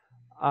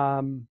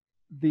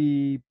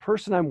 the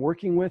person I'm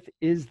working with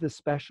is the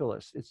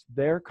specialist. It's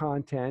their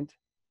content,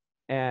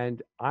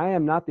 and I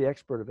am not the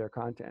expert of their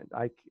content.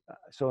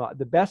 So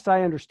the best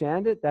I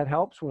understand it, that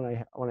helps when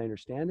I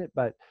understand it,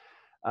 but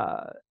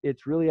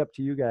it's really up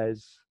to you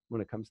guys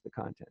when it comes to the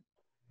content.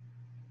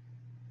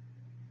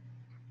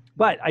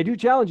 But I do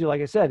challenge you,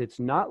 like I said, it's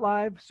not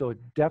live, so it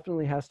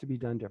definitely has to be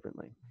done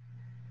differently.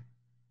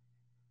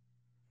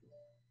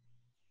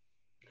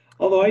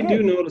 Although I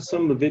do notice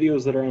some of the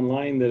videos that are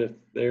online that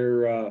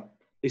if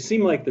they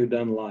seem like they're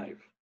done live.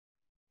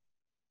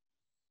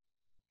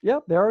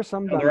 Yep, there are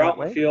some. They're out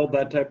in the field,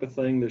 that type of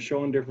thing. They're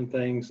showing different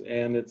things,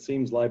 and it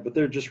seems live, but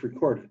they're just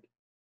recorded.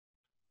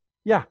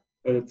 Yeah,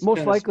 but it's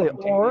most likely,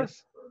 or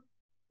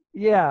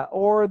Yeah,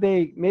 or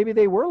maybe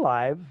they were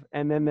live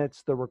and then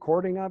that's the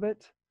recording of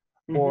it.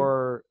 Mhm.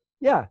 Or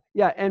yeah,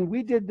 and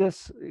we did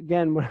this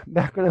again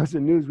back when I was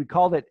in news. We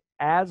called it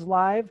as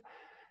live,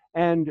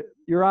 and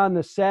you're on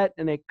the set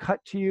and they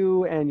cut to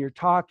you and you're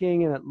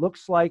talking and it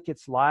looks like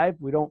it's live.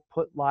 We don't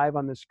put live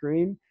on the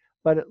screen,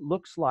 but it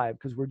looks live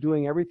because we're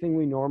doing everything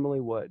we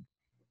normally would.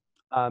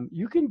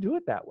 You can do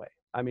it that way.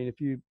 I mean,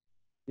 if you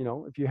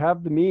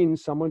have the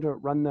means, someone to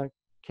run the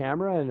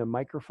camera and a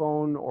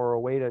microphone or a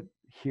way to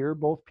hear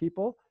both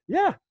people,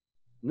 yeah,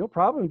 no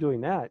problem doing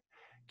that.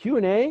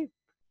 Q&A,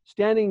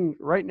 standing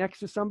right next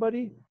to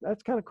somebody,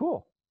 that's kind of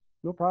cool.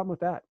 No problem with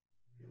that.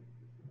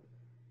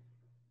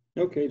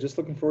 Okay, just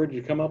looking forward to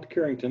you come out to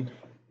Carrington.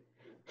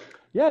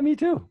 Yeah, me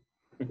too.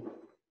 Give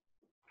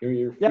me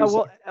your Yeah,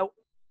 free well,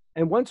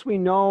 and once we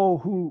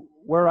know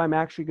where I'm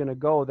actually going to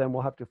go, then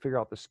we'll have to figure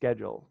out the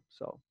schedule.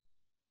 So,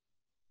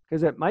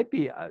 because it might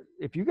be,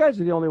 if you guys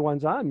are the only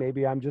ones on,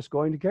 maybe I'm just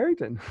going to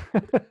Carrington.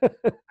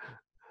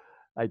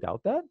 I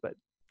doubt that, but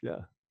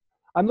yeah.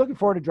 I'm looking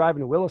forward to driving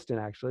to Williston,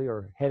 actually,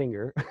 or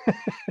Hettinger.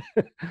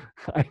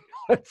 I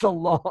know it's a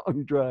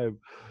long drive.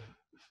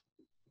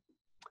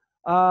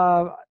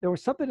 There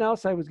was something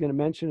else I was going to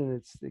mention,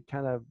 and it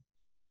kind of,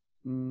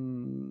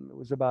 it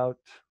was about,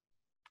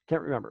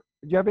 can't remember.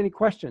 Do you have any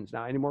questions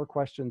now? Any more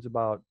questions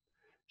about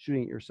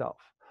shooting it yourself?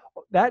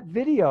 That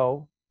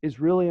video is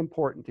really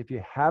important. If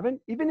you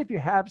haven't, even if you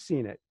have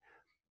seen it,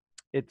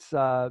 it's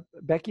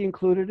Becky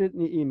included it in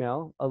the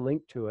email, a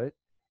link to it,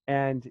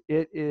 and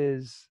it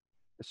is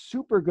a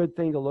super good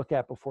thing to look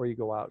at before you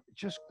go out.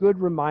 Just good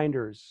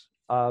reminders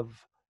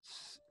of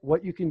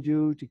what you can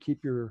do to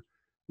keep your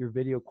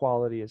video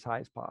quality as high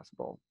as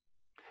possible.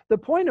 The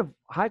point of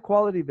high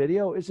quality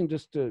video isn't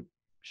just to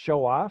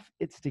show off,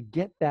 it's to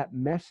get that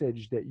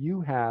message that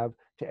you have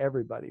to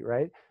everybody,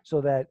 right?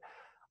 So that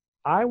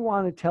I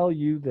want to tell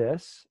you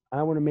this,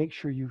 I want to make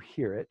sure you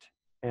hear it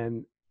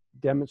and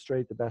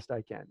demonstrate the best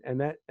I can.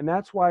 And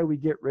that's why we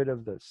get rid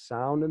of the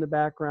sound in the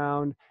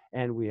background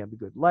and we have the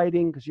good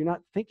lighting, because you're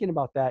not thinking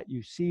about that.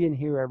 You see and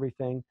hear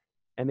everything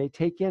and they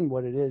take in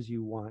what it is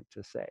you want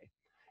to say.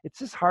 It's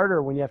just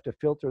harder when you have to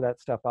filter that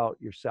stuff out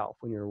yourself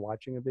when you're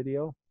watching a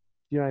video.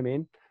 You know what I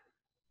mean?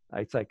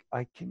 It's like,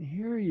 I can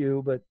hear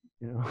you, but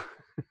Bruce,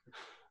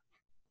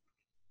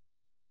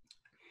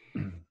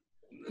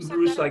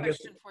 I've got I a guess.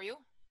 question for you.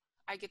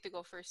 I get to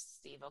go first,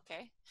 Steve,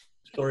 okay?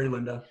 Sorry,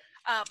 Linda.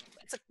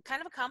 It's a kind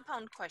of a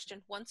compound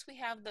question. Once we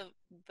have the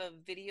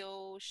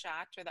video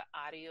shot or the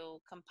audio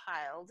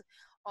compiled,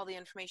 all the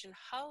information,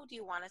 how do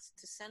you want us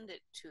to send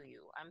it to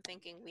you? I'm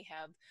thinking we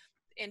have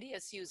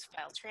NDSU's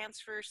file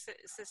transfer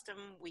system.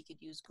 We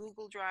could use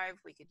Google Drive.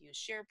 We could use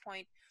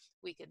SharePoint.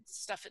 We could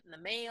stuff it in the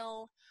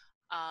mail.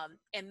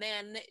 And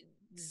then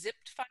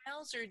zipped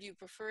files, or do you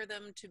prefer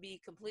them to be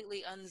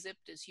completely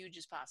unzipped, as huge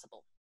as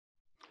possible?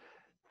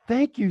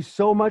 Thank you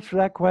so much for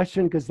that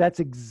question, because that's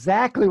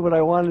exactly what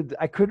I wanted.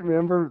 I couldn't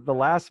remember the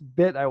last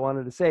bit I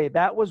wanted to say.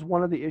 That was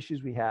one of the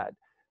issues we had,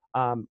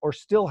 or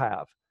still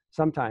have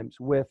sometimes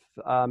with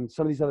some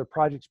of these other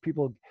projects.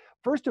 People,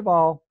 first of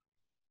all,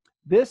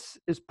 this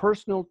is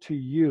personal to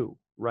you,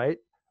 right?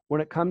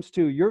 When it comes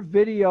to your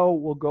video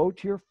will go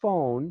to your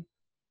phone.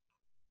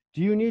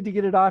 Do you need to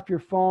get it off your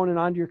phone and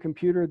onto your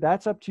computer?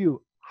 That's up to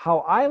you. How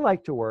I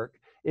like to work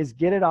is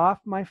get it off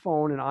my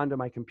phone and onto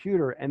my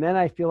computer, and then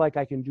I feel like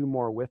I can do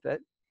more with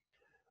it.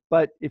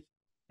 But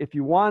if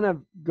you want to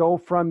go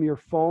from your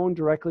phone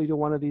directly to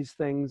one of these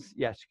things,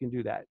 yes, you can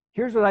do that.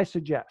 Here's what I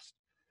suggest.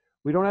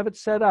 We don't have it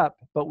set up,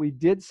 but we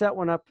did set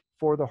one up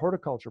for the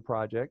horticulture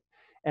project,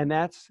 and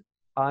that's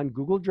on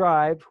Google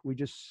Drive. We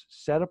just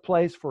set a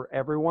place for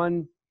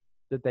everyone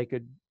that they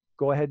could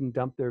go ahead and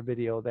dump their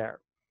video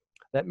there.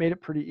 That made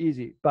it pretty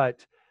easy,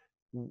 but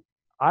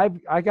I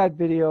got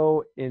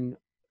video in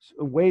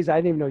ways I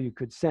didn't even know you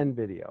could send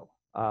video.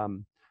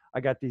 I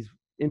got these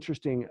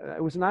interesting,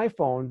 it was an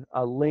iPhone,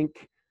 a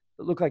link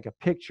that looked like a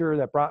picture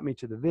that brought me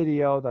to the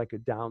video that I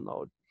could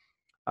download.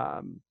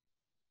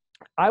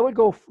 I would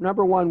go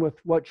number one with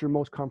what you're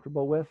most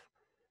comfortable with.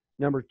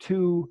 Number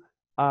two,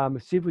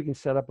 see if we can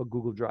set up a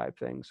Google Drive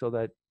thing so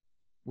that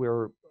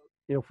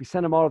if we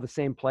send them all to the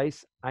same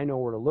place, I know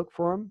where to look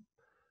for them.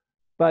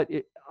 But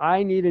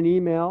I need an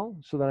email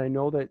so that I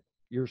know that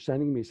you're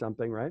sending me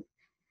something, right?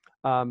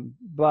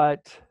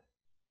 But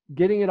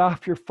getting it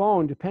off your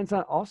phone depends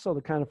on also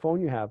the kind of phone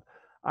you have.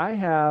 I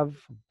have,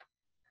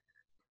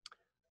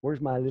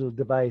 where's my little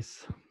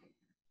device?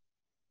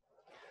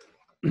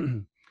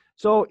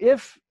 So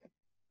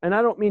and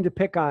I don't mean to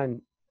pick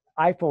on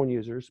iPhone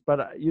users,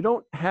 but you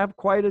don't have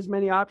quite as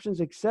many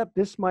options, except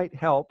this might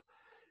help,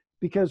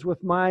 because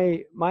with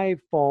my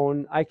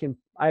phone, I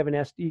have an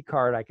SD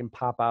card I can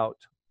pop out.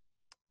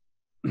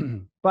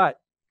 But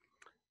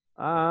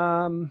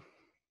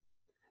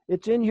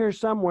it's in here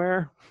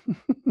somewhere.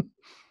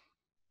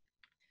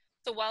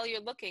 So while you're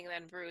looking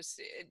then, Bruce,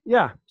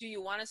 Yeah. do you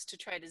want us to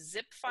try to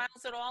zip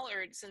files at all?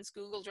 Or since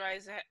Google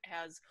Drive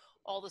has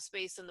all the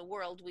space in the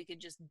world, we could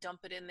just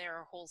dump it in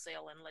there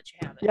wholesale and let you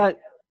have it? Yeah.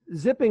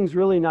 zipping's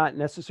really not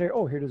necessary.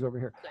 Oh, here it is over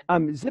here.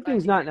 Good.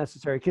 Zipping's not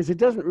necessary because it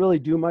doesn't really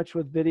do much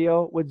with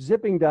video. What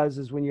zipping does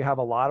is when you have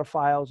a lot of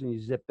files and you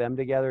zip them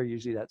together,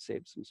 usually that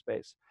saves some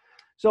space.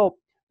 So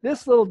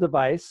this little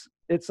device,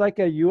 it's like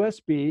a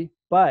USB,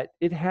 but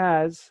it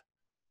has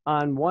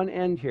on one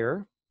end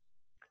here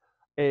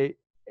a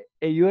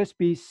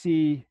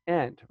USB-C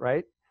end,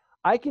 right?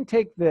 I can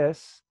take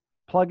this,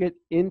 plug it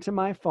into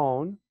my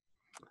phone,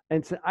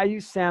 and so I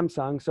use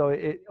Samsung, so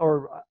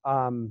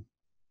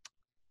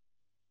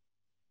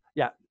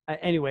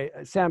anyway,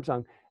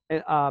 Samsung,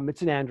 and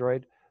it's an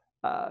Android,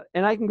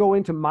 and I can go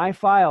into my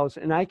files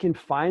and I can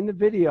find the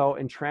video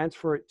and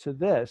transfer it to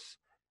this,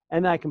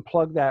 and I can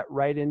plug that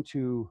right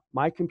into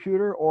my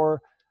computer,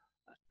 or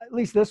at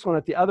least this one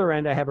at the other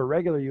end. I have a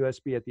regular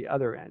USB at the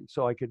other end,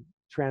 so I could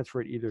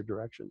transfer it either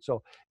direction.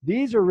 So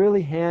these are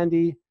really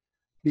handy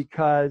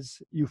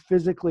because you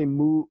physically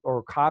move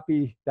or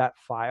copy that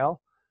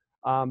file.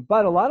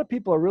 But a lot of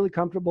people are really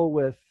comfortable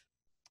with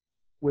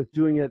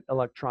doing it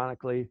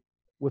electronically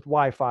with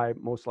Wi-Fi,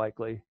 most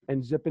likely,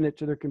 and zipping it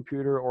to their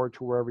computer or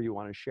to wherever you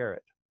want to share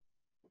it.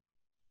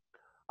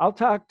 I'll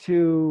talk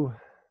to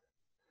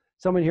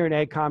someone here in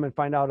AgCom and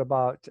find out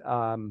about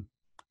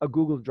a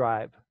Google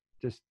Drive.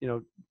 Just, you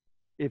know,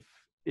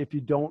 if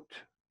you don't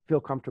feel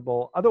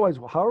comfortable, otherwise,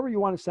 however you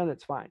want to send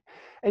it's fine.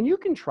 And you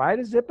can try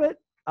to zip it.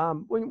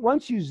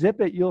 Once you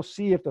zip it, you'll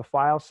see if the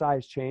file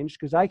size changed,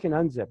 because I can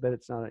unzip it.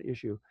 It's not an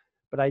issue,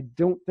 but I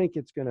don't think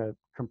it's going to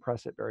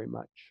compress it very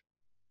much.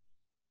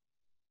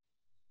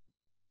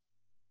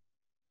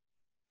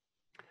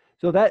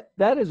 So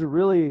that is a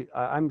really,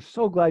 I'm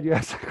so glad you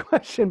asked that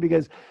question,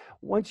 because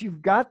once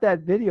you've got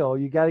that video,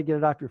 you got to get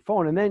it off your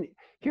phone. And then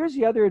here's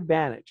the other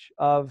advantage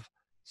of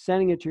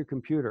sending it to your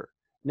computer.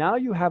 Now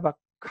you have a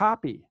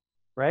copy,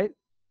 right?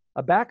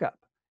 A backup.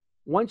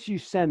 Once you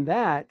send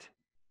that,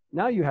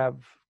 now you have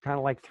kind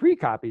of like 3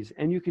 copies,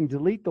 and you can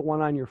delete the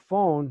one on your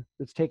phone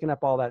that's taking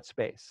up all that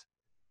space.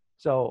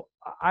 So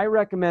I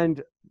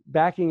recommend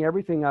backing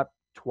everything up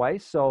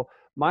twice. So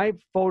my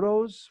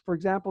photos, for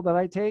example, that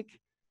I take,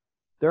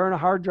 they're on a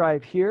hard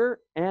drive here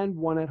and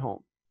one at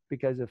home,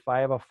 because if I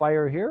have a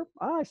fire here,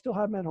 I still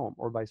have them at home,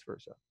 or vice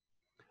versa.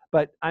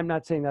 But I'm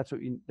not saying that's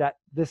what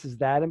this is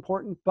that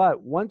important.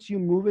 But once you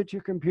move it to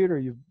your computer,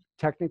 you've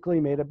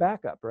technically made a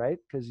backup, right?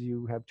 Because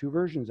you have 2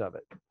 versions of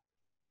it.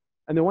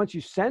 And then once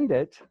you send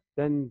it,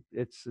 then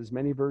it's as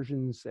many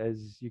versions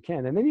as you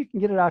can. And then you can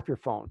get it off your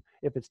phone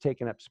if it's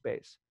taking up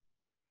space.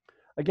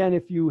 Again,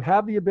 if you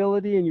have the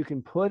ability and you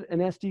can put an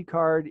SD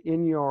card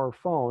in your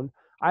phone,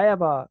 I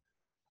have a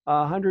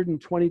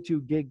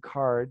 122 gig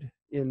card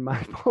in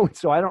my phone,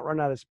 so I don't run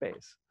out of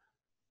space.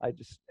 I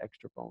just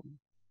extra phone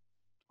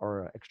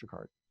or extra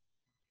card.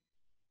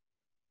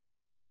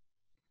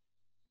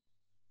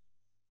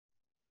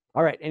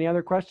 All right, any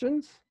other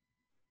questions?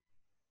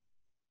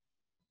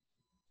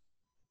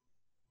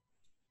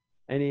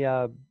 Any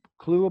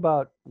clue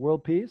about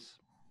world peace?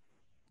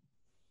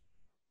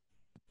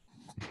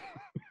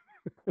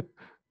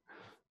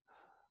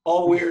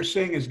 All we are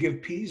saying is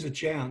give peas a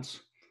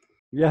chance.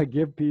 Yeah,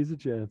 give peas a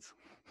chance.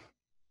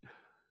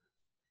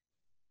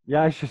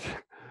 Yeah, I should.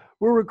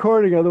 We're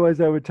recording,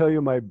 otherwise I would tell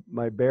you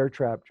my bear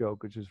trap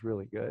joke, which is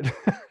really good.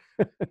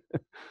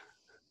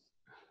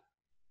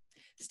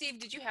 Steve,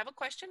 did you have a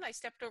question? I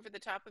stepped over the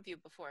top of you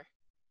before.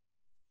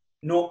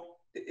 No,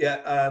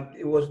 yeah,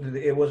 it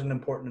wasn't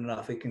important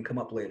enough. It can come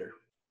up later.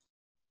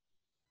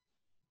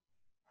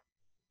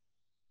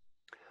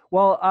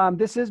 Well,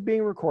 this is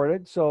being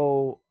recorded,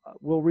 so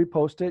we'll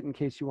repost it in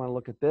case you want to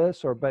look at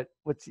this. But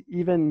what's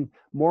even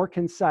more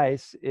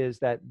concise is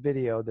that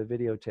video, the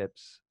video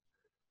tips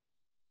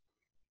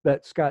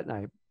that Scott and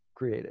I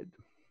created.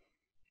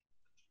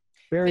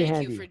 Very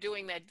handy. Thank you for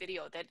doing that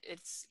video. That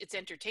it's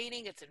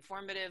entertaining, it's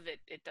informative,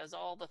 it does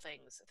all the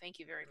things. Thank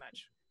you very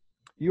much.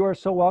 You are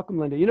so welcome,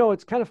 Linda. You know,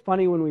 it's kind of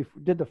funny, when we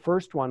did the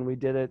first one, we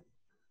did it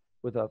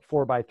with a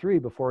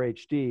 4:3 before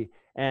HD,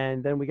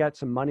 and then we got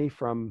some money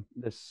from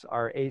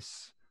our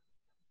ACE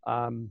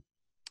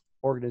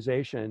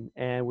organization,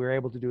 and we were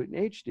able to do it in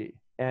HD.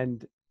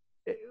 And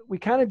we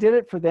kind of did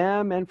it for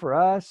them and for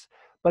us,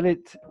 but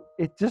it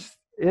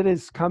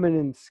is come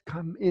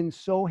in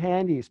so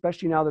handy,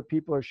 especially now that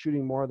people are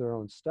shooting more of their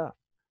own stuff.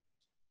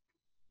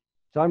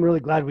 So I'm really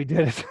glad we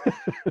did it.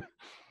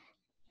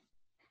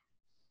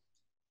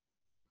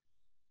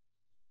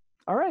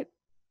 All right.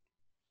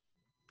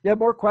 You have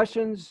more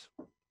questions?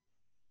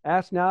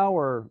 Ask now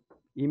or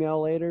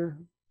email later.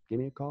 Give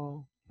me a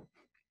call.